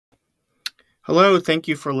Hello, thank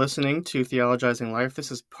you for listening to Theologizing Life.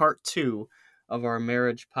 This is part two of our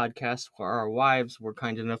marriage podcast where our wives were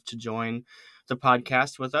kind enough to join the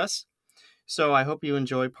podcast with us. So I hope you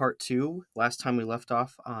enjoy part two. Last time we left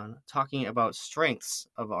off on talking about strengths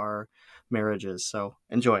of our marriages. So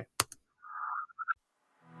enjoy.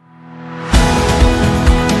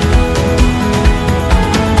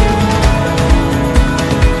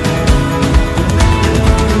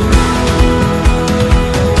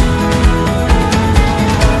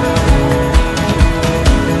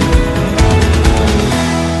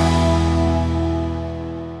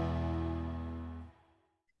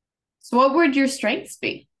 So what would your strengths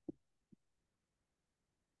be?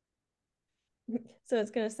 So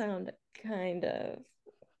it's gonna sound kind of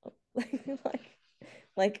like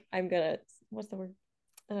like I'm gonna what's the word?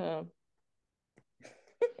 Um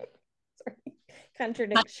sorry,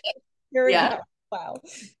 contradiction. Here we Yeah. go. Wow,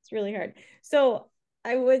 it's really hard. So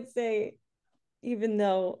I would say, even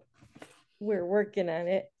though we're working on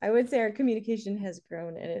it, I would say our communication has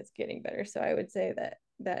grown and it's getting better. So I would say that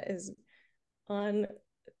that is on.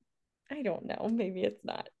 I don't know. Maybe it's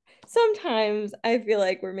not. Sometimes I feel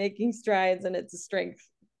like we're making strides and it's a strength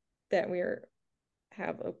that we're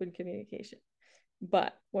have open communication.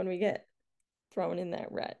 But when we get thrown in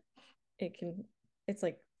that rut, it's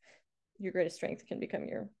like your greatest strength can become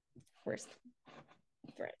your worst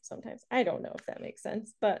threat sometimes. I don't know if that makes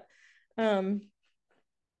sense, but um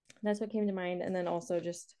that's what came to mind. And then also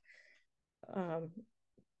um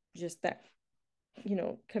just that,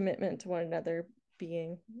 commitment to one another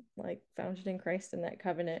being like founded in Christ and that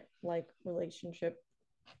covenant like relationship.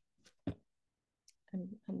 I'm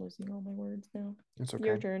losing all my words now. It's okay.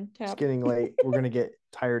 Your turn. It's Tap. getting late. We're gonna get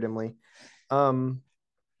tired, Emily.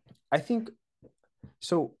 I think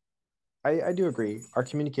so. I do agree. Our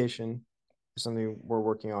communication is something we're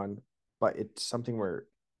working on, but it's something we're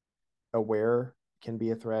aware can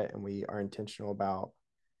be a threat, and we are intentional about,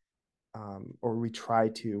 or we try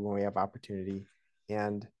to when we have opportunity.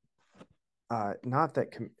 And not that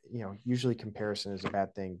usually comparison is a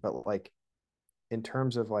bad thing, but like in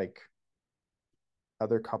terms of like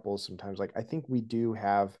other couples, sometimes like I think we do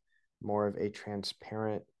have more of a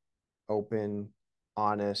transparent, open,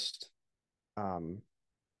 honest, um,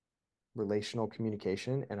 relational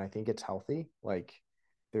communication, and I think it's healthy. Like,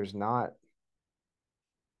 there's not,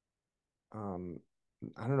 um,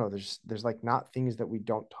 I don't know, there's like not things that we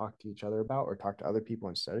don't talk to each other about or talk to other people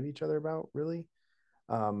instead of each other about, really.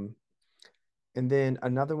 Um, and then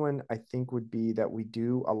another one I think would be that we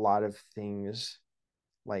do a lot of things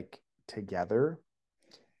like together,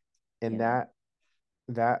 and Yeah.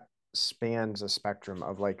 that spans a spectrum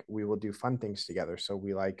of like we will do fun things together. So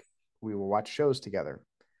we will watch shows together,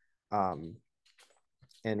 um,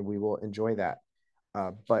 and we will enjoy that.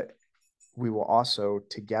 But we will also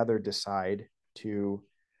together decide to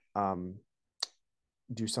um,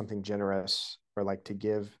 do something generous or like to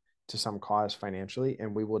give to some cause financially,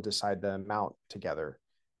 and we will decide the amount together.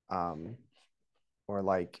 Um, or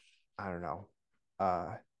like, I don't know,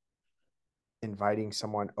 uh, inviting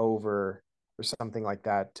someone over or something like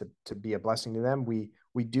that to be a blessing to them. We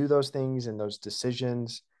do those things and those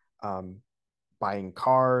decisions, um, buying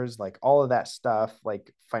cars, like all of that stuff,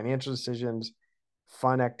 like financial decisions,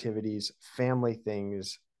 fun activities, family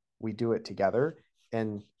things. We do it together,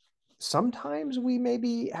 and sometimes we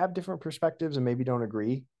maybe have different perspectives and maybe don't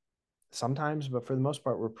agree. Sometimes, but for the most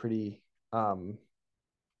part, um,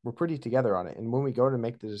 we're pretty together on it. And when we go to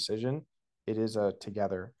make the decision, it is a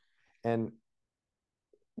together. And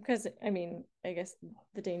Because I mean, I guess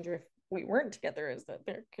the danger if we weren't together is that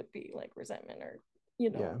there could be like resentment or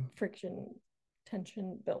yeah, friction,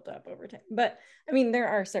 tension built up over time. But I mean, there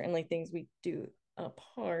are certainly things we do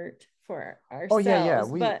apart for oh yeah,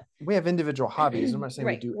 ourselves, we but we have individual hobbies. I'm not saying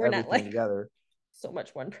we right, do we're not everything like together. so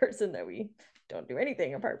much one person that we don't do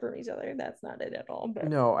anything apart from each other. That's not it at all. But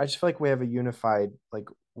No, I just feel like we have a unified, like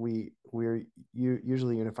we're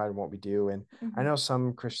usually unified in what we do. And I mm-hmm. know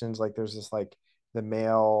some Christians, like there's this like the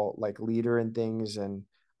male like leader and things, and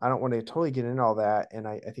I don't want to totally get into all that. And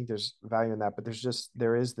I think there's value in that, but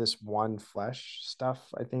there is this one flesh stuff,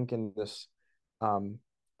 I think, in this. um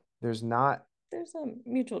there's not. There's a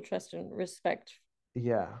mutual trust and respect,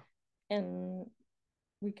 Yeah, and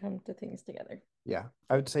we come to things together. yeah,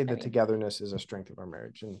 I would say I the mean, togetherness is a strength of our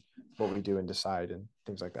marriage and what we do and decide and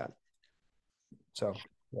things like that. So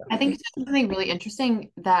yeah. I think it's something really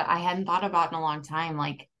interesting that I hadn't thought about in a long time,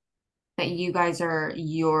 like that you guys are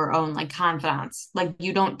your own like confidants. Like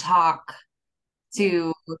you don't talk yeah,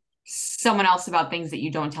 to someone else about things that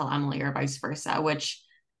you don't tell Emily or vice versa, which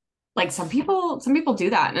like some people do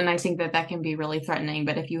that, and I think that that can be really threatening.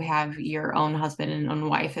 But if you have your own husband and own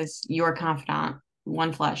wife as your confidant,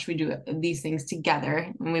 one flesh, we do these things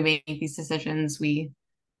together, and we make these decisions. We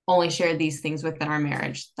only share these things within our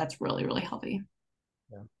marriage. That's really, really healthy.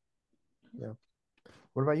 Yeah. Yeah.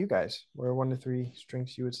 What about you guys? What are 1 to 3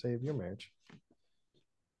 strengths you would say of your marriage?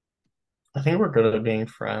 I think we're good at being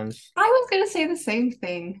friends. I was gonna say the same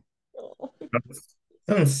thing. Oh.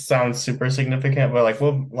 Doesn't sound super significant, but like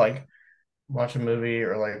we'll like watch a movie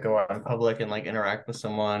or like go out in public and like interact with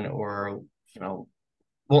someone or you know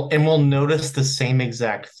we'll notice the same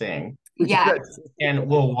exact thing. Yeah. And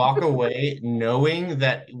we'll walk away knowing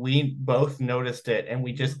that we both noticed it and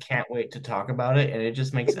we just can't wait to talk about it. And it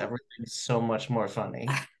just makes everything so much more funny.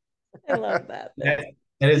 I love that. That,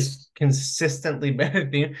 that is consistently better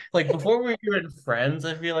than like before we were friends,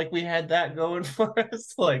 I feel like we had that going for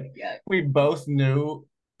us. Like Yeah. we both knew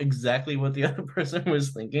exactly what the other person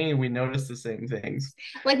was thinking and we noticed the same things.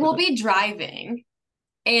 Like we'll be driving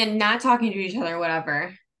and not talking to each other,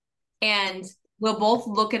 whatever. And we'll both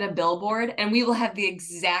look at a billboard and we will have the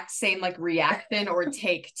exact same like reaction or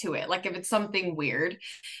take to it. Like if it's something weird,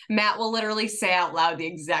 Matt will literally say out loud the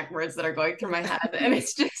exact words that are going through my head. And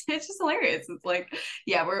it's just hilarious. It's like,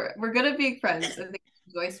 yeah, we're good at being friends. I think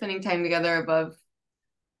we enjoy spending time together above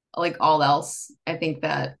like all else. I think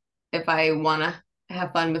that if I wanna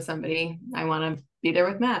have fun with somebody, I wanna be there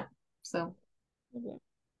with Matt. So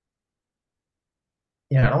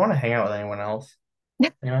Yeah, I don't want to hang out with anyone else, you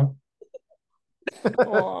know?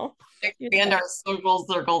 Aw. expand our social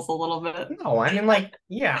circles a little bit. No, I mean like,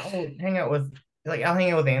 yeah, I'll hang out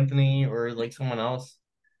with Anthony or like someone else.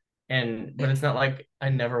 But it's not like I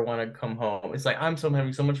never want to come home. It's like I'm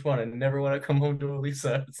having so much fun and never want to come home to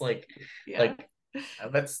Alessa. It's like Yeah.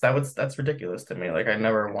 that's ridiculous to me. Like I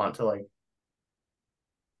never want to like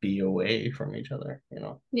be away from each other, you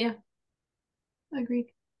know. Yeah. Agreed.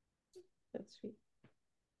 That's sweet.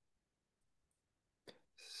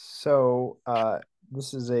 So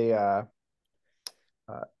this is a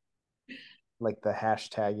uh, like the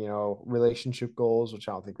hashtag, relationship goals, which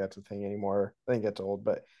I don't think that's a thing anymore. I think that's old,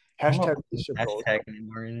 but I don't know hashtag if it's relationship a goals. hashtag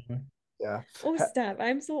anymore anyway. Yeah. Oh, stop.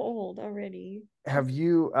 I'm so old already. Have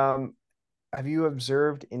you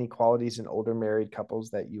observed any qualities in older married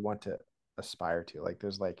couples that you want to aspire to? Like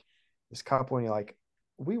there's like this couple and you're like,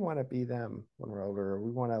 we want to be them when we're older.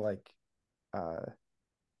 We want to like uh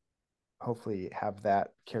hopefully have that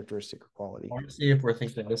characteristic or I quality. want to see if we're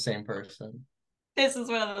thinking of the same person. This is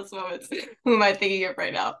one of those moments. Who am I thinking of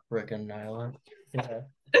right now? Rick and Nyla. Yeah.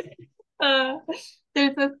 Uh,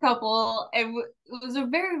 there's this couple. It was a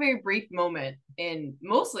very, very brief moment in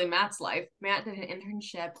mostly Matt's life. Matt did an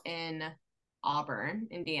internship in Auburn,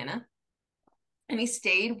 Indiana. And he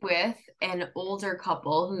stayed with an older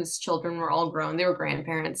couple whose children were all grown. They were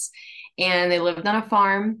grandparents. And they lived on a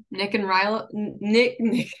farm. Nick and Ryla, Nick,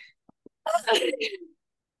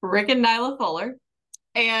 Rick and Nyla Fuller.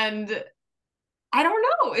 And I don't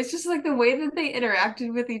know. It's just like the way that they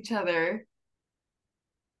interacted with each other.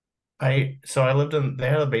 They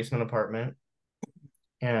had a basement apartment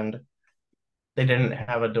and they didn't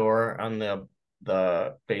have a door on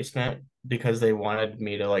the basement because they wanted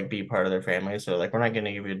me to like be part of their family. So like we're not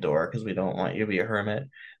gonna give you a door because we don't want you to be a hermit.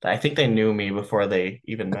 I think they knew me before they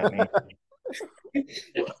even met me.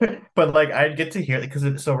 But like I'd get to hear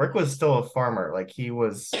so Rick was still a farmer. Like he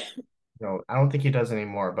was, I don't think he does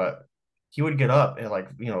anymore, but he would get up at like,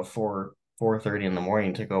 4:30 in the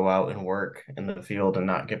morning to go out and work in the field and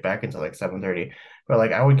not get back until like 7:30. But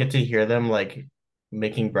like I would get to hear them like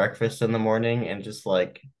making breakfast in the morning and just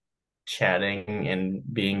like chatting and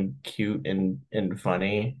being cute and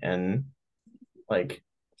funny and like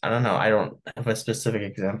I don't know, I don't have a specific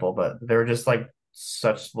example, but they were just like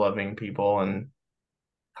such loving people and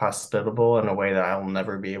hospitable in a way that I'll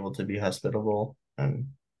never be able to be hospitable. And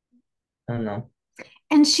I don't know.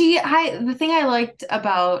 And the thing I liked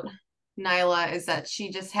about Nyla is that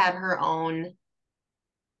she had her own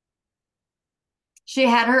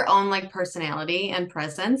like personality and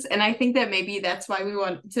presence. And I think that maybe that's why we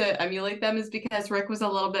want to emulate them is because Rick was a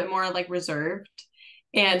little bit more like reserved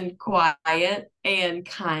and quiet and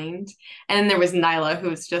kind. And there was Nyla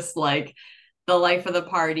who's just like the life of the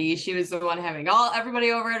party. She was the one having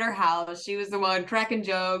everybody over at her house. She was the one cracking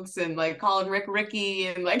jokes and like calling Rick Ricky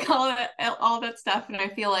and like all that stuff. And I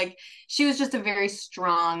feel like she was just a very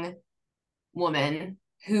strong woman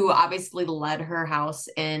who obviously led her house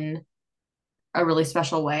in a really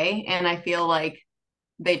special way. And I feel like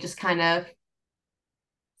they just kind of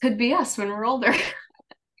could be us when we're older.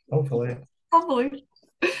 Hopefully. Hopefully.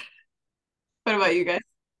 What about you guys?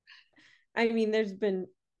 I mean, there's been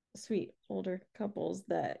sweet older couples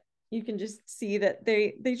that you can just see that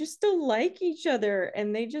they just still like each other,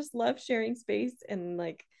 and they just love sharing space, and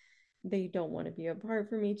like they don't want to be apart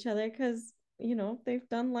from each other because they've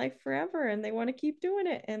done life forever and they want to keep doing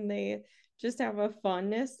it, and they just have a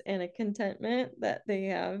fondness and a contentment that they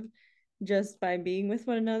have just by being with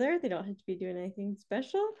one another. They don't have to be doing anything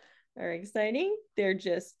special or exciting. They're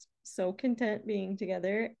just so content being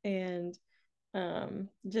together, and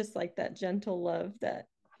just like that gentle love that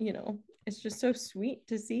it's just so sweet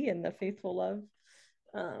to see in the faithful love.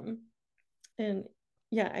 And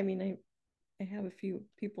yeah, I mean, I have a few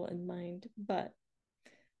people in mind, but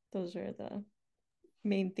those are the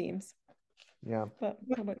main themes. Yeah. But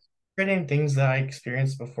how about Creating things that I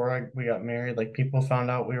experienced before we got married, like people found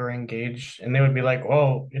out we were engaged and they would be like,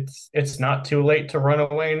 "Whoa, it's not too late to run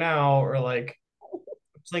away now," or like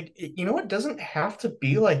it's like it doesn't have to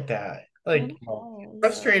be like that. Like oh,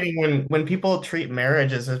 frustrating when people treat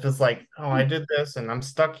marriage as if it's like, "Oh, I did this and I'm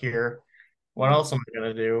stuck here. What else am I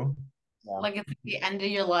gonna do?" Yeah. Like it's the end of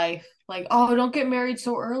your life. Like, oh, don't get married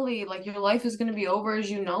so early. Like your life is gonna be over as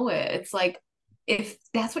you know it. It's like if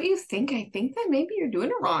that's what you think, I think that maybe you're doing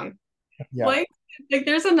it wrong. Yeah. Like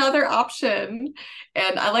there's another option.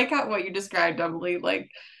 And I like how what you described, Emily, like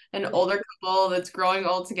an older couple that's growing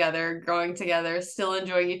together, still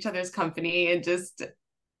enjoying each other's company and just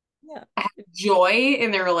yeah. have joy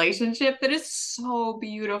in their relationship. That is so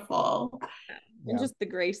beautiful. And just the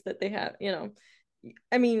grace that they have,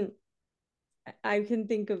 I mean, I can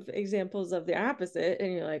think of examples of the opposite,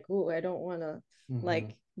 and you're like, oh, I don't want to,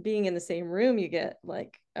 like, being in the same room, you get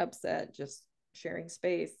like upset just sharing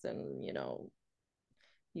space. And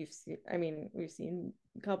we've seen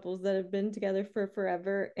couples that have been together for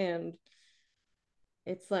forever, and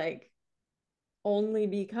it's like only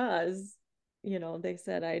because they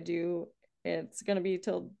said I do, it's gonna be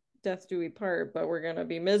till death do we part, but we're gonna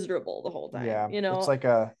be miserable the whole time. Yeah. It's like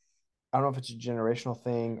I don't know if it's a generational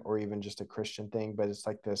thing or even just a Christian thing, but it's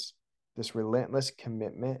like this relentless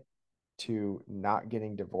commitment to not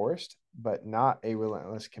getting divorced, but not a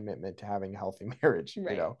relentless commitment to having a healthy marriage,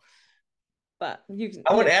 Right. But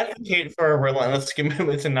I would advocate for a relentless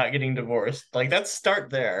commitment to not getting divorced. Like let's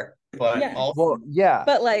start there. But also,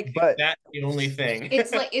 but like, that's the only thing.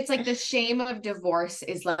 It's like the shame of divorce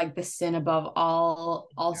is like the sin above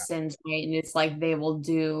all sins, right? And it's like they will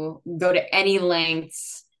go to any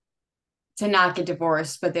lengths to not get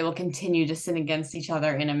divorced, but they will continue to sin against each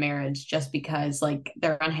other in a marriage just because like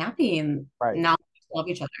they're unhappy and not love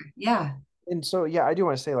each other. Yeah. And so I do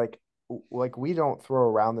want to say like we don't throw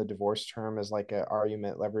around the divorce term as like an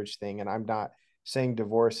argument leverage thing, and I'm not saying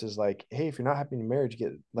divorce is like, hey, if you're not happy in marriage,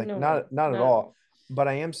 get like not at all. But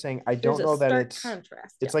I am saying I don't know that it's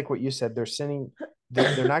contrast. It's like what you said. They're sinning.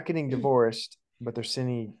 They're not getting divorced, but they're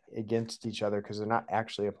sinning against each other because they're not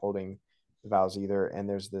actually upholding the vows either. And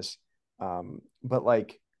there's this, but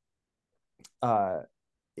like,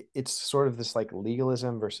 it's sort of this like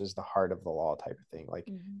legalism versus the heart of the law type of thing. Like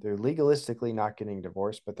they're legalistically not getting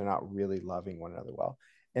divorced, but they're not really loving one another well.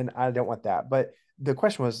 And I don't want that. But the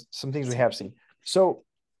question was some things we have seen. So,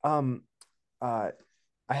 I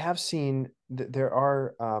have seen that there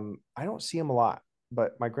are, I don't see them a lot,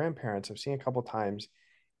 but my grandparents I've seen a couple times,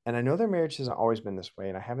 and I know their marriage hasn't always been this way,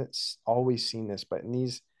 and I haven't always seen this, but in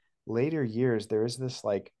these later years, there is this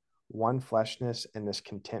like one fleshness and this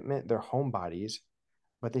contentment. They're homebodies,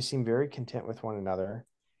 but they seem very content with one another.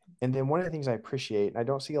 And then one of the things I appreciate, and I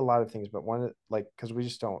don't see a lot of things, but one of like, because we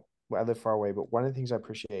just don't, I live far away, but one of the things I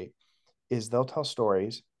appreciate is they'll tell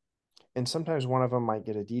stories, and sometimes one of them might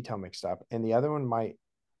get a detail mixed up, and the other one might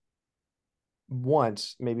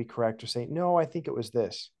once maybe correct or say, no, I think it was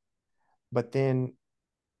this. But then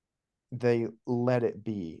they let it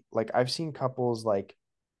be. Like I've seen couples like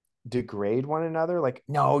degrade one another, like,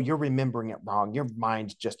 no, you're remembering it wrong. Your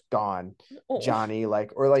mind's just gone, Johnny.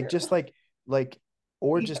 Like, or like just like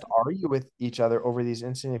or just argue with each other over these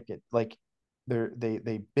insignificant, like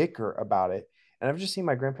they bicker about it. And I've just seen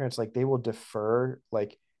my grandparents, like they will defer,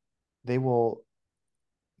 like they will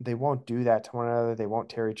they won't do that to one another. They won't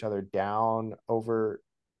tear each other down over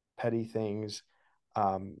petty things.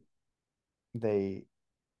 They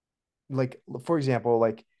like, for example,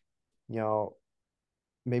 like,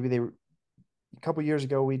 maybe they a couple years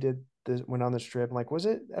ago we did this, went on this trip. I'm like, was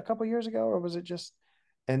it a couple years ago or was it just?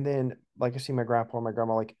 And then like I see my grandpa and my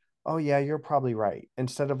grandma like, oh yeah, you're probably right.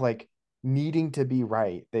 Instead of like needing to be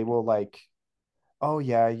right, they will like, oh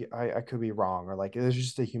yeah, I could be wrong, or like there's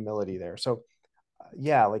just a humility there. So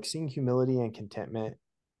yeah, like seeing humility and contentment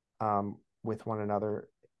with one another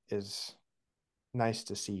is nice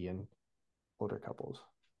to see in older couples.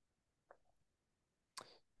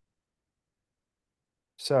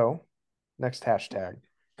 So next hashtag.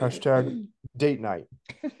 Hashtag date night,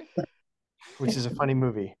 which is a funny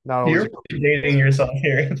movie. Not always. You're dating yourself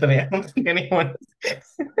here, Anthony. I don't think anyone. Stop.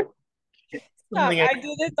 I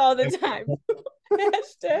do this all the time.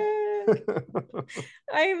 Hashtag.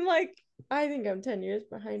 I'm like, I think I'm 10 years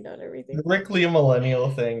behind on everything. Strictly a millennial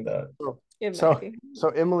thing, though. So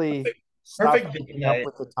Emily stopped keeping up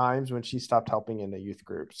with the times when she stopped helping in the youth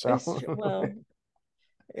group. So well,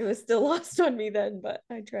 it was still lost on me then, but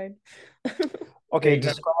I tried. Okay,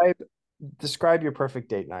 describe your perfect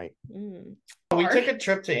date night. We took a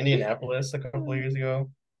trip to Indianapolis a couple of years ago.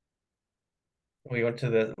 We went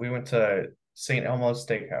to St. Elmo's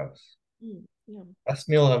Steakhouse. Yeah. Best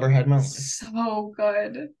meal I ever had in my life. So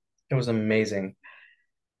good. It was amazing.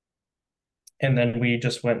 And then we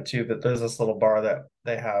just went to there's this little bar that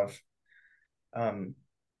they have on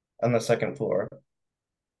the second floor.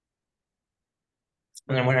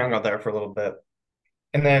 And then we hung out there for a little bit.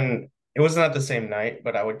 And then it wasn't at the same night,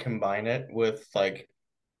 but I would combine it with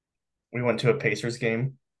we went to a Pacers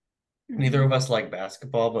game. Neither of us like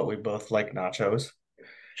basketball, but we both like nachos.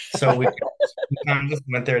 So we kind of just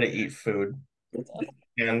went there to eat food.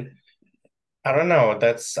 And I don't know,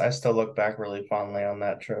 I still look back really fondly on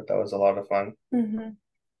that trip. That was a lot of fun.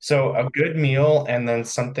 So a good meal and then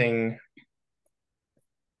something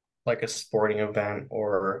like a sporting event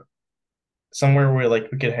or somewhere where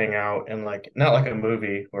we could hang out and not like a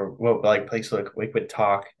movie or place we could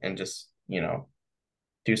talk and just,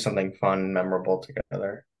 do something fun, memorable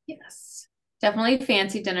together. Yes. Definitely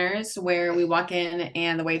fancy dinners where we walk in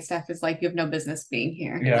and the wait staff is like, you have no business being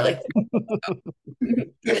here. Yeah.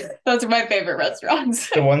 Those are my favorite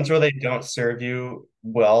restaurants. The ones where they don't serve you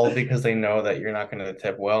well because they know that you're not going to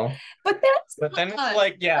tip well. But then it's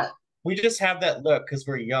like, yeah, we just have that look because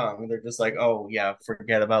we're young. They're just like, oh yeah,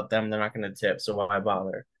 forget about them. They're not going to tip, so why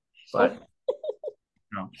bother? But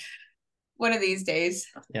no. One of these days.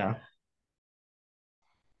 Yeah.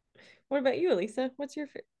 What about you, Alessa? What's your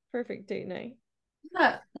perfect date night?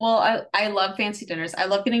 Yeah. Well, I love fancy dinners. I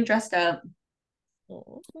love getting dressed up.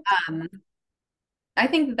 I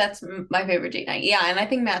think that's my favorite date night. Yeah, and I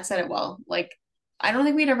think Matt said it well. I don't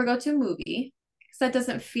think we'd ever go to a movie because that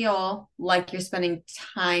doesn't feel like you're spending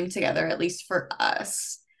time together, at least for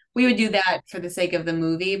us. We would do that for the sake of the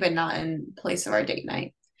movie, but not in place of our date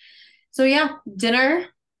night. So yeah, dinner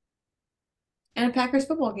and a Packers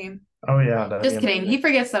football game. Oh yeah. Just kidding. He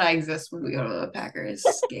forgets that I exist when we go to the Packers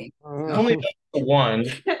game. Only one.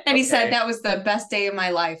 And he said that was the best day of my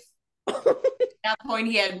life. At that point,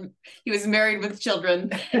 he was married with children.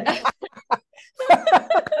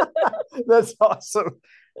 That's awesome.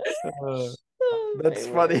 That's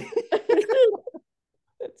funny.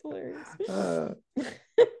 That's hilarious.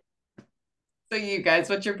 So you guys,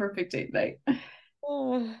 what's your perfect date night?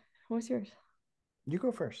 What's yours? You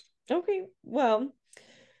go first. Okay. Well,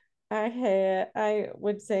 I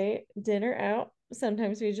would say dinner out.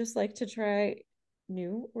 Sometimes we just like to try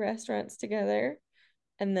new restaurants together.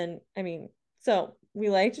 And then, so we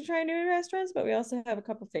like to try new restaurants, but we also have a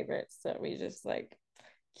couple favorites that we just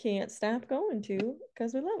can't stop going to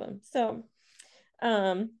because we love them. So,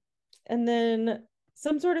 and then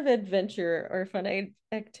some sort of adventure or fun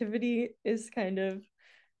activity is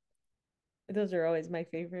those are always my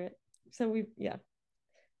favorite. So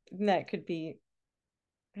that could be,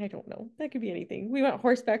 I don't know, that could be anything. We went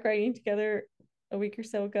horseback riding together a week or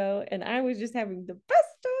so ago, and I was just having the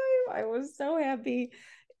best time. I was so happy.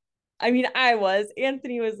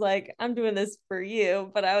 Anthony was like, I'm doing this for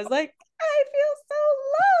you, but I was like, I feel so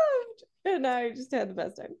loved, and I just had the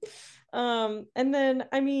best time. And then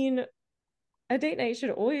a date night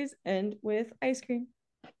should always end with ice cream.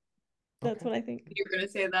 That's what I think. You're gonna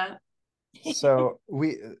say that. So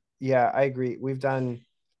I agree. We've done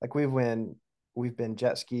we've been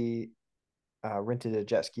jet ski, rented a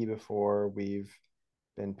jet ski before. We've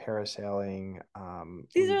been parasailing.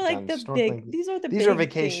 These are these are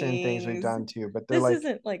vacation things we've done too, but this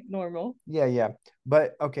isn't normal. Yeah.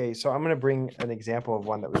 But okay, so I'm gonna bring an example of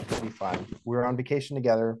one that was pretty fun. We were on vacation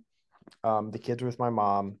together. The kids were with my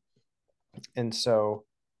mom, and so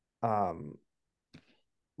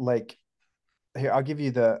here I'll give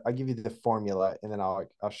you the formula, and then I'll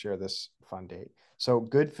share this fun date. So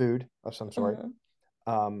good food of some sort,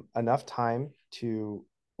 enough time to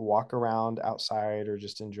walk around outside or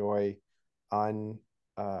just enjoy unrushed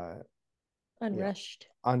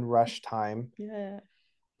time. Yeah.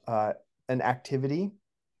 An activity.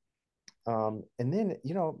 And then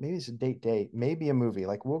maybe it's a date, maybe a movie.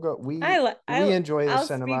 We'll go. We enjoy the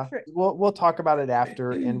cinema. We'll talk about it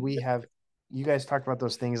after, and you guys talk about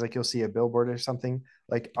those things you'll see a billboard or something.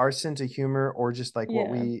 Our sense of humor or just what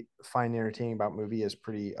we find entertaining about movie is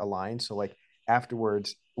pretty aligned. So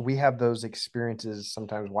afterwards we have those experiences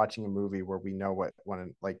sometimes watching a movie where we know what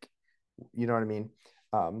one, like, you know what I mean?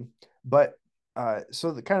 But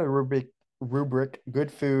so the kind of rubric,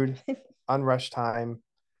 good food, unrushed time,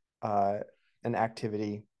 an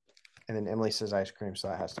activity, and then Emily says ice cream, so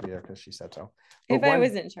that has to be there because she said so. But if I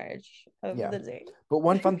was in charge of Yeah. the day. But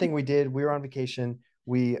one fun thing we did, we were on vacation.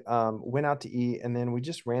 We went out to eat, and then we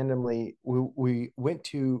just randomly we went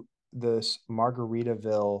to this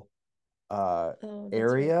Margaritaville Oh, that's right.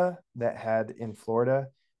 area that had in Florida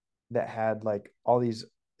that had like all these.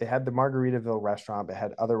 It had the Margaritaville restaurant, but it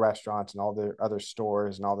had other restaurants and all the other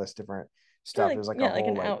stores and all this different stuff. Like, It was like yeah, a like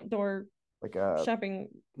whole an outdoor like a shopping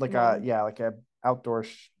like mall. like a outdoor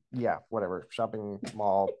whatever shopping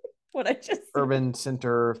mall What I just urban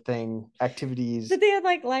center thing activities. But they had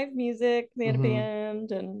like live music, they had Mhm. a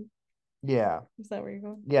band, and Yeah, is that where you're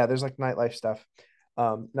going? yeah. There's like nightlife stuff.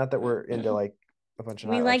 Not that we're into like a bunch of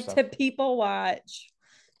We nightlife like stuff. to people watch.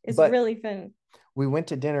 It's But really fun. we went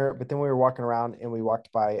to dinner, but then we were walking around and we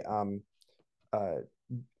walked by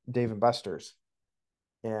Dave and Buster's,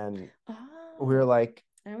 and we were like,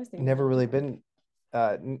 I was thinking never that really before.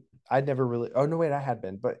 been. I'd never really. Oh no, wait, I had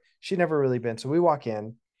been, but she'd never really been. So we walk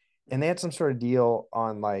in, and they had some sort of deal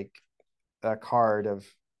on like a card of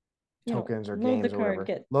tokens or load the games or card, whatever.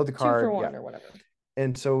 get Load the 2 card, for 1 yeah. or whatever.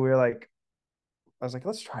 And so we were like, I was like,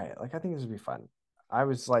 let's try it. Like, I think this would be fun. I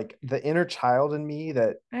was like, the inner child in me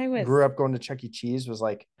that grew up going to Chuck E. Cheese was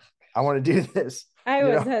like, I want to do this. I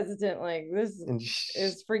was hesitant, like, this And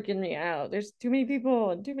is freaking me out. There's too many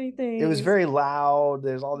people and too many things. it was very loud.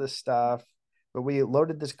 There's all this stuff. But we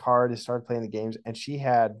loaded this card and started playing the games, and she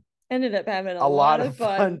had ended up having a lot of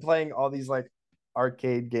fun playing all these like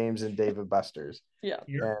arcade games in Dave and Buster's. Yeah.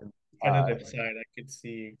 Your competitive side I could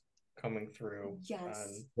see coming through.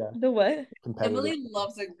 Yes. The what? Emily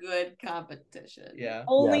loves a good competition. Yeah.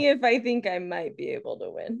 Only if I think I might be able to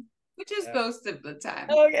win. Which is most of the time.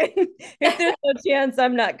 Okay. If there's no chance,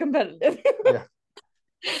 I'm not competitive. Yeah.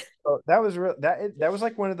 So that was real. That was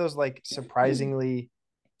like one of those like surprisingly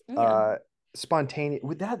spontaneous.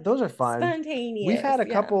 With that, those are fun. Spontaneous. We've had a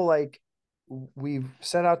couple like we've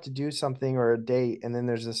set out to do something or a date, and then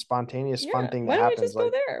there's a spontaneous fun thing that happens. Why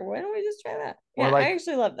don't we just go there? Why don't we just try that? Yeah, like, I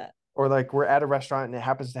actually love that. Or like we're at a restaurant and it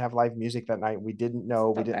happens to have live music that night. We didn't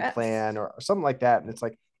know, we didn't plan, or something like that. And it's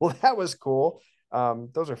like, well, that was cool.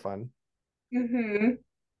 Those are fun. Mm-hmm.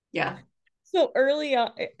 Yeah. So early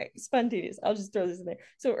on, spontaneous. I'll just throw this in there.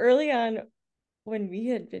 So early on, when we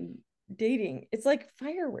had been dating, it's like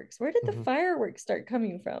fireworks. Where did the fireworks start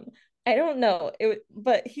coming from? I don't know.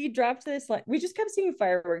 But he dropped this line. We just kept seeing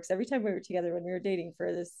fireworks every time we were together when we were dating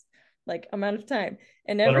for this like amount of time.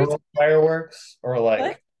 And every literal fireworks or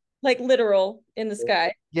like literal in the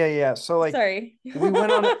sky. Yeah. So like, sorry, we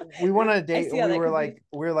went on a date and we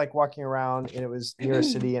were like walking around, and it was near a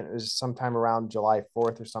city, and it was sometime around July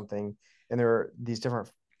 4th or something, and there were these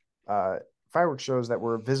different fireworks shows that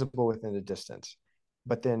were visible within the distance.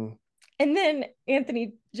 But then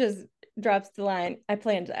Anthony just drops the line, I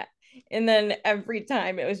planned that. And then every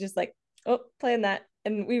time it was just like, oh, plan that.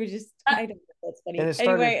 And we would just, I don't know, that's funny. And it's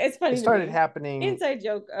funny. It started happening. Inside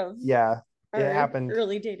joke of it happened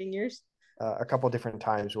early dating years. A couple different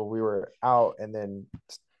times where we were out, and then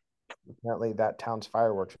apparently that town's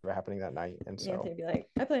fireworks were happening that night, and so Anthony would be like,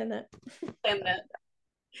 I planned that.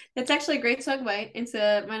 That's actually a great segue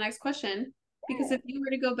into my next question, because if you were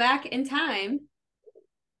to go back in time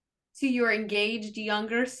to your engaged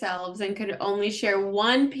younger selves and could only share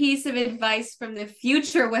one piece of advice from the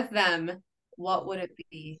future with them, what would it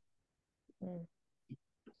be?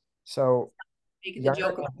 So making the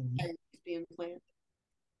joke about being planned.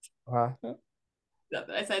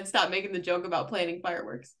 I said stop making the joke about planning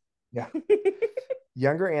fireworks. Yeah.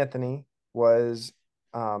 Younger Anthony was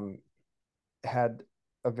had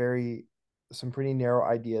some pretty narrow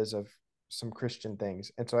ideas of some Christian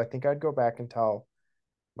things. And so I think I'd go back and tell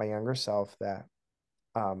my younger self that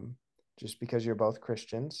just because you're both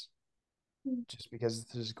Christians, just because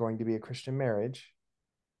this is going to be a Christian marriage,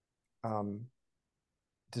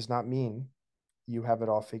 does not mean you have it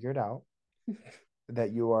all figured out,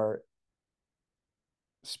 that you are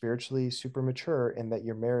spiritually super mature, and that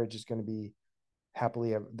your marriage is going to be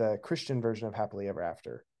the Christian version of happily ever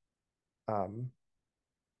after.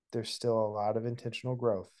 There's still a lot of intentional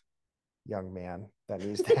growth, young man, that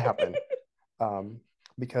needs to happen.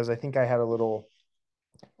 Because I think I had a little,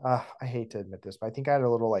 I hate to admit this, but I think I had a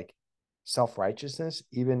little like self-righteousness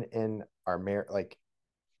even in our marriage. Like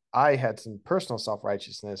I had some personal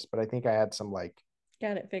self-righteousness, but I think I had some like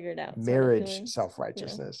got it figured out marriage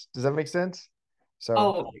self-righteousness. Does that make sense?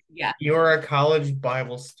 So you're a college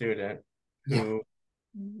Bible student who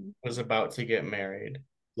was about to get married.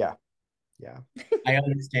 Yeah. Yeah. I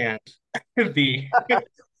understand the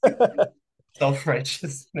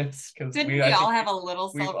self-righteousness because Didn't we we I all think have a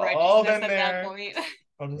little we've all self-righteousness been at that there. point?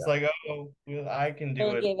 I'm just Yeah. like, oh, well, I can do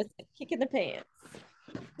Bill it. gave us a kick in the pants.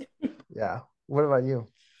 Yeah. What about you?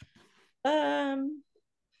 Um,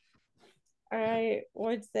 I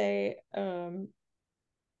would say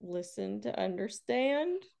listen to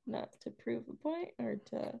understand, not to prove a point or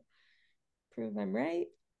to prove I'm right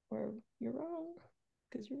or you're wrong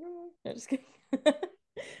because you're wrong. No, just kidding.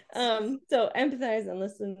 So empathize and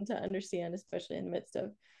listen to understand, especially in the midst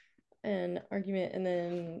of an argument, and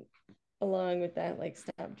then along with that, like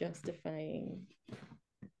stop justifying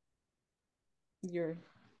your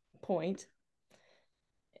point.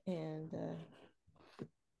 And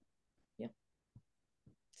yeah,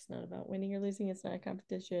 it's not about winning or losing. It's not a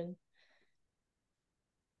competition.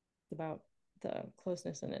 It's about the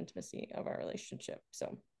closeness and intimacy of our relationship.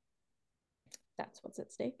 So that's what's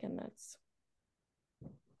at stake, and that's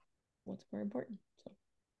what's more important. So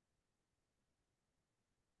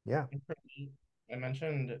Yeah. I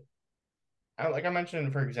mentioned, like I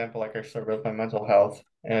mentioned, for example, like I struggle with my mental health,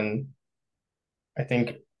 and I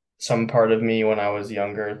think some part of me when I was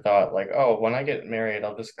younger thought like, oh, when I get married,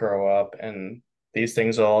 I'll just grow up and these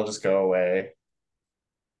things will all just go away.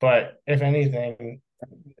 But if anything,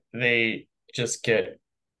 they just get,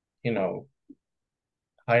 you know,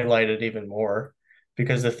 highlighted even more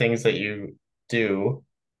because the things that you do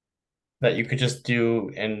that you could just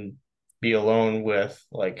do and be alone with,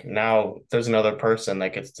 like now there's another person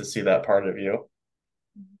that gets to see that part of you,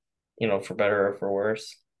 for better or for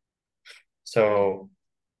worse. So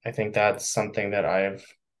I think that's something that I'm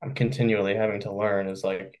continually having to learn is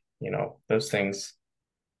like, those things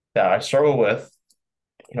that I struggle with,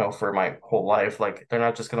 for my whole life, like they're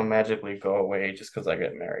not just gonna magically go away just because I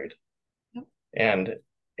get married. Yep. And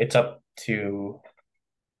it's up to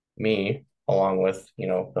me, along with,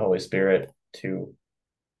 the Holy Spirit to,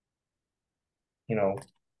 you know,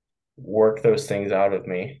 work those things out of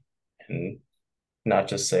me and not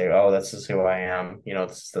just say, oh, this is who I am,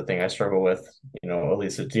 this is the thing I struggle with, at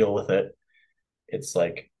least to deal with it. It's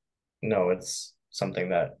like, no, it's something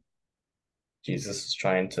that Jesus is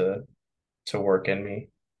trying to work in me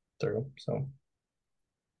through. So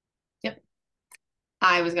Yep.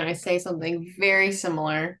 I was going to say something very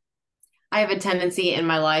similar. I have a tendency in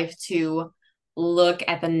my life to look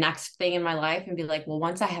at the next thing in my life and be like, well,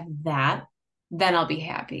 once I have that, then I'll be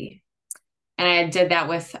happy. And I did that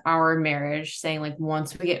with our marriage, saying like,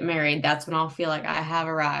 once we get married, that's when I'll feel like I have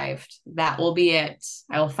arrived. That will be it.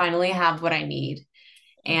 I will finally have what I need.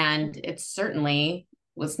 And it certainly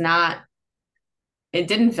was not, it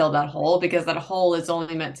didn't fill that hole because that hole is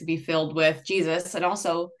only meant to be filled with Jesus. And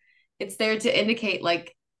also, it's there to indicate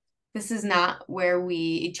like, this is not where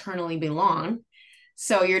we eternally belong.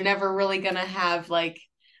 So you're never really going to have like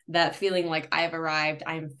that feeling like I have arrived,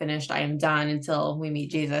 I am finished, I am done until we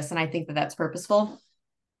meet Jesus. And I think that that's purposeful.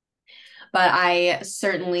 But I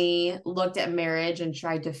certainly looked at marriage and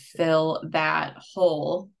tried to fill that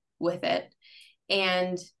hole with it.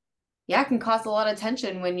 And yeah, it can cause a lot of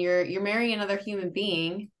tension when you're marrying another human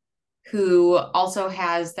being who also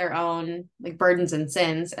has their own like burdens and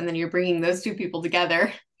sins, and then you're bringing those two people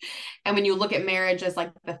together. And when you look at marriage as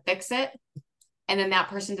like the fix it, and then that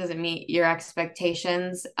person doesn't meet your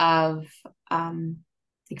expectations of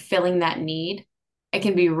like filling that need, it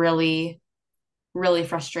can be really, really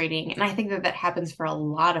frustrating. And I think that that happens for a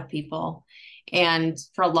lot of people. And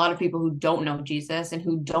for a lot of people who don't know Jesus and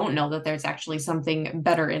who don't know that there's actually something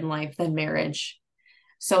better in life than marriage.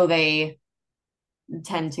 So they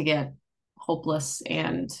tend to get hopeless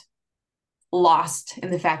and lost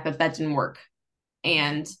in the fact that that didn't work.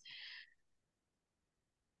 And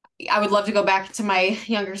I would love to go back to my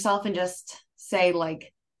younger self and just say,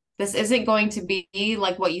 like, this isn't going to be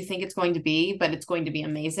like what you think it's going to be, but it's going to be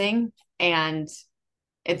amazing. And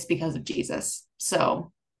it's because of Jesus.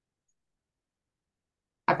 So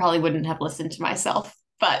I probably wouldn't have listened to myself,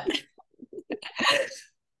 but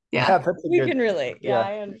yeah. That's we can relate. Yeah,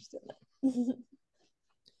 I understand that.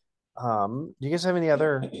 Do you guys have any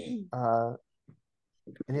other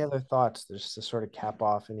thoughts just to sort of cap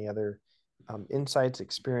off any other insights,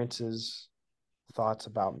 experiences, thoughts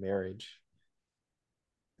about marriage,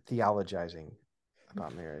 theologizing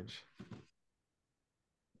about marriage?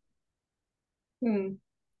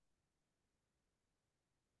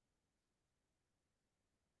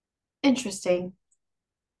 Interesting.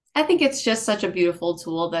 I think it's just such a beautiful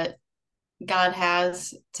tool that God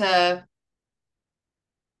has to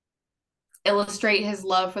illustrate his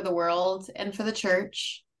love for the world and for the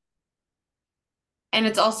church. And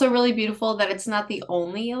it's also really beautiful that it's not the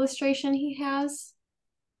only illustration he has.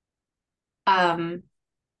 Um,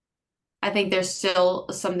 I think there's still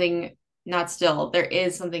something, not still, there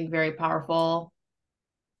is something very powerful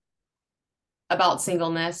about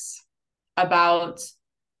singleness, about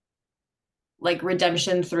like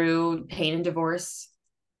redemption through pain and divorce.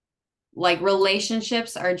 Like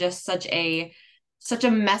relationships are just such a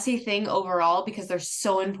messy thing overall because they're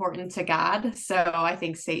so important to God. So I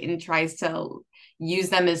think Satan tries to use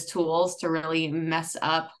them as tools to really mess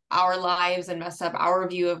up our lives and mess up our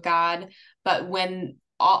view of God. But when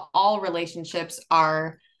all relationships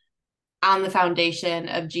are on the foundation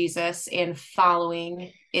of Jesus and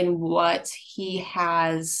following in what he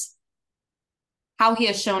has, how he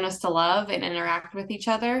has shown us to love and interact with each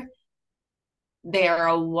other, they are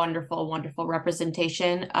a wonderful, wonderful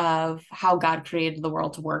representation of how God created the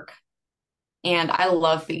world to work. And I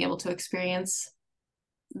love being able to experience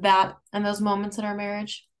that and those moments in our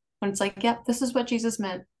marriage when it's like, yep, this is what Jesus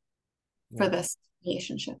meant for this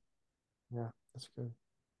relationship. Yeah, that's good.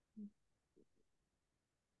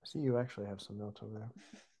 I see you actually have some notes over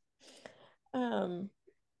there.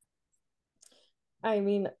 I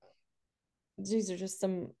mean, these are just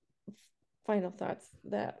some final thoughts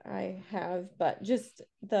that I have, but just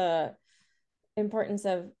the importance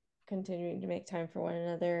of continuing to make time for one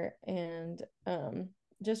another, and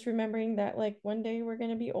just remembering that like one day we're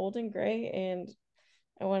going to be old and gray, and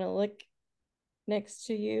I want to look next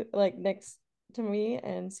to you, like next to me,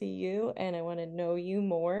 and see you, and I want to know you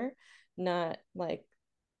more, not like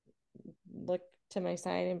look to my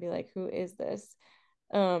side and be like, who is this?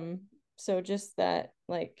 So just that,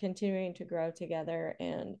 like, continuing to grow together,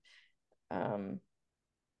 and um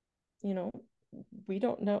you know, we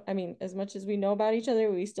don't know, I mean, as much as we know about each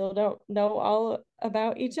other, we still don't know all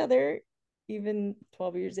about each other even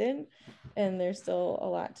 12 years in, and there's still a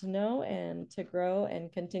lot to know and to grow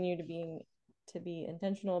and continue to be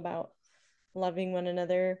intentional about loving one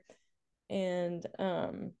another. And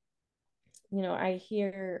I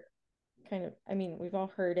hear kind of, I mean, we've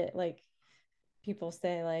all heard it, like people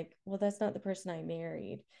say like, well, that's not the person I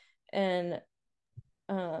married. And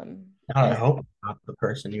I hope not the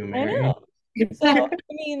person you I marry. know. So, I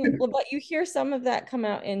mean, but you hear some of that come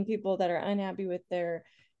out in people that are unhappy with their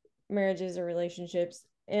marriages or relationships.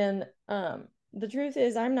 And the truth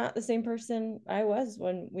is, I'm not the same person I was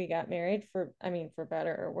when we got married, for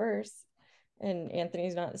better or worse. And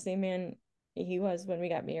Anthony's not the same man he was when we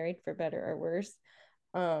got married, for better or worse.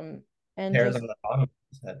 And Hairs just on the bottom of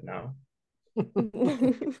his head now.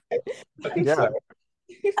 Yeah.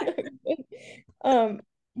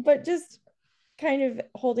 But just kind of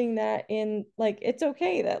holding that in, like, it's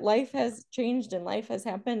okay that life has changed and life has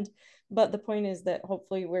happened, but the point is that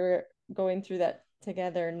hopefully we're going through that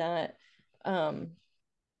together, not I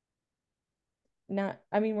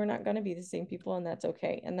mean, we're not going to be the same people, and that's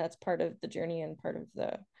okay, and that's part of the journey and part of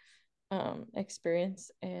the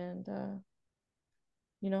experience. And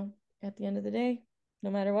at the end of the day, no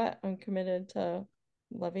matter what, I'm committed to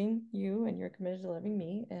loving you, and you're committed to loving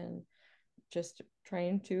me, and just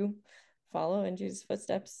trying to follow in Jesus'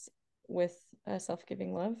 footsteps with a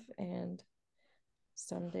self-giving love. And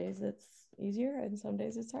some days it's easier and some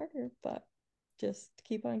days it's harder, but just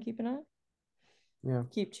keep on keeping on. Yeah.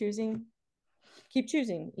 Keep choosing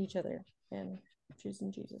each other and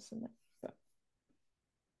choosing Jesus in that. But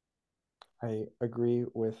I agree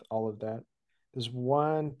with all of that. There's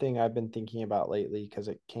one thing I've been thinking about lately because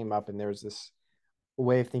it came up, and there was this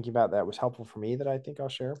way of thinking about that was helpful for me that I think I'll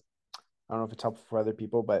share. I don't know if it's helpful for other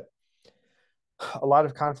people, but a lot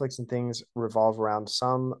of conflicts and things revolve around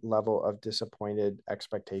some level of disappointed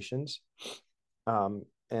expectations.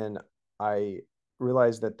 And I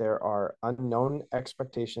realized that there are unknown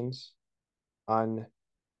expectations,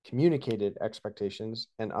 uncommunicated expectations,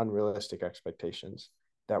 and unrealistic expectations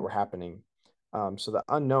that were happening. So the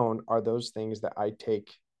unknown are those things that I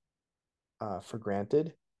take for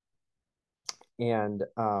granted, and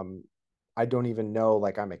I don't even know,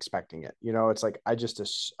 like, I'm expecting it. It's like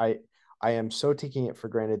I am so taking it for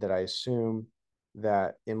granted that I assume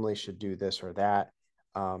that Emily should do this or that.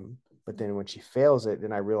 But then when she fails it,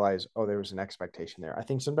 then I realize, oh, there was an expectation there. I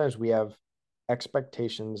think sometimes we have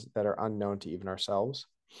expectations that are unknown to even ourselves,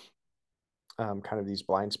 kind of these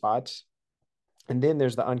blind spots. And then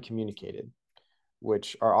there's the uncommunicated,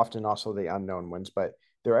 which are often also the unknown ones. But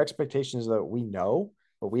there are expectations that we know,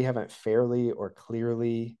 but we haven't fairly or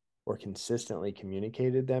clearly or consistently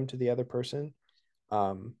communicated them to the other person.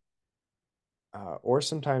 Or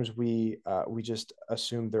sometimes we just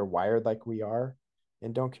assume they're wired like we are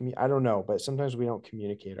and don't I don't know, but sometimes we don't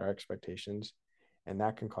communicate our expectations, and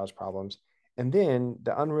that can cause problems. And then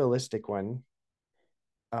the unrealistic one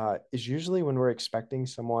is usually when we're expecting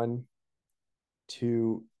someone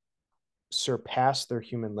to surpass their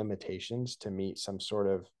human limitations to meet some sort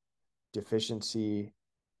of deficiency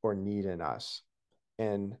or need in us.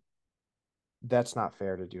 And that's not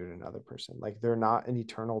fair to do to another person. Like, they're not an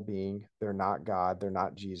eternal being. They're not God. They're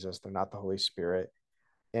not Jesus. They're not the Holy Spirit.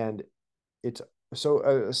 And it's so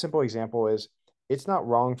a simple example is, it's not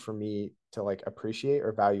wrong for me to like appreciate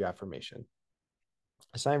or value affirmation.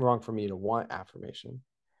 It's not even wrong for me to want affirmation.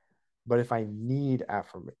 But if I need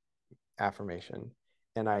affirmation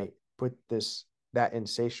and I put that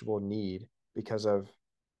insatiable need because of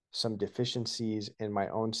some deficiencies in my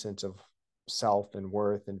own sense of self and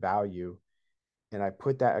worth and value, and I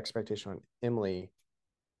put that expectation on Emily,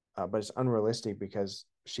 but it's unrealistic because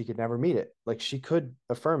she could never meet it. Like, she could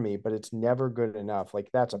affirm me, but it's never good enough. Like,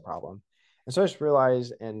 that's a problem. And so I just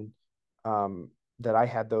realized that I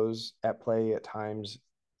had those at play at times,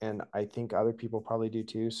 and I think other people probably do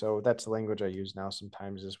too. So that's the language I use now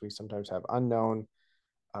sometimes, is we sometimes have unknown,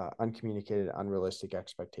 uncommunicated, unrealistic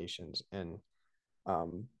expectations. And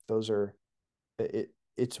those are,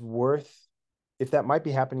 it's worth, if that might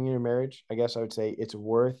be happening in your marriage, I guess I would say it's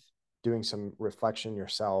worth doing some reflection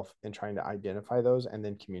yourself and trying to identify those and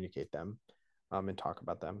then communicate them, and talk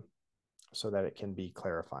about them so that it can be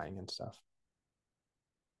clarifying and stuff.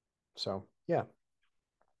 So, yeah.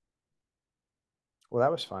 Well,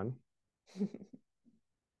 that was fun.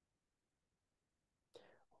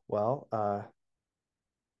 Well,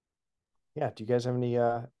 yeah. Do you guys have any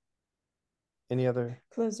other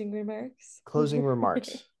Closing remarks? closing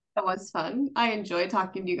remarks? That was fun. I enjoyed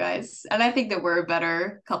talking to you guys. And I think that we're a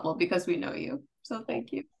better couple because we know you. So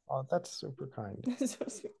thank you. Oh, that's super kind. So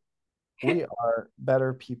sweet. We are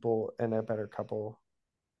better people and a better couple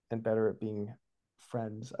and better at being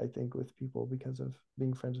friends, I think, with people because of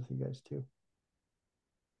being friends with you guys too.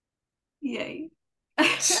 Yay.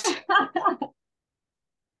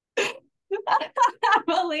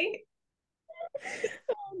 Emily.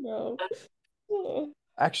 Oh no. Oh,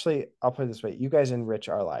 Actually, I'll put it this way: you guys enrich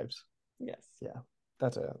our lives. yes. Yeah,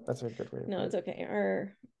 that's a good way to No, put it's it. okay.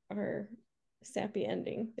 Our sappy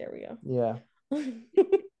ending. There we go. Yeah.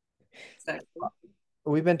 Exactly.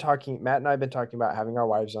 Matt and I have been talking about having our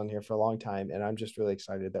wives on here for a long time, and I'm just really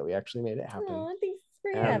excited that we actually made it happen. Oh, thanks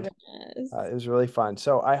for And having us. it was really fun.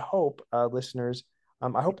 So I hope, listeners,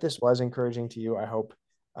 I hope this was encouraging to you. I hope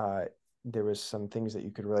there was some things that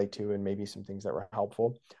you could relate to and maybe some things that were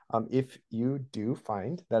helpful. If you do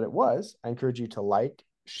find that it was, I encourage you to like,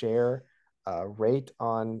 share, rate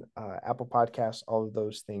on Apple Podcasts. All of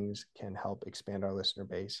those things can help expand our listener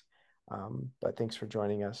base. But thanks for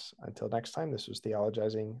joining us. Until next time, this was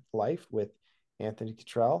Theologizing Life with Anthony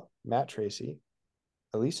Cottrell, Matt Tracy,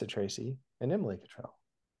 Alessa Tracy, and Emily Cottrell.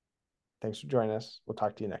 Thanks for joining us. We'll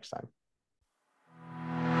talk to you next time.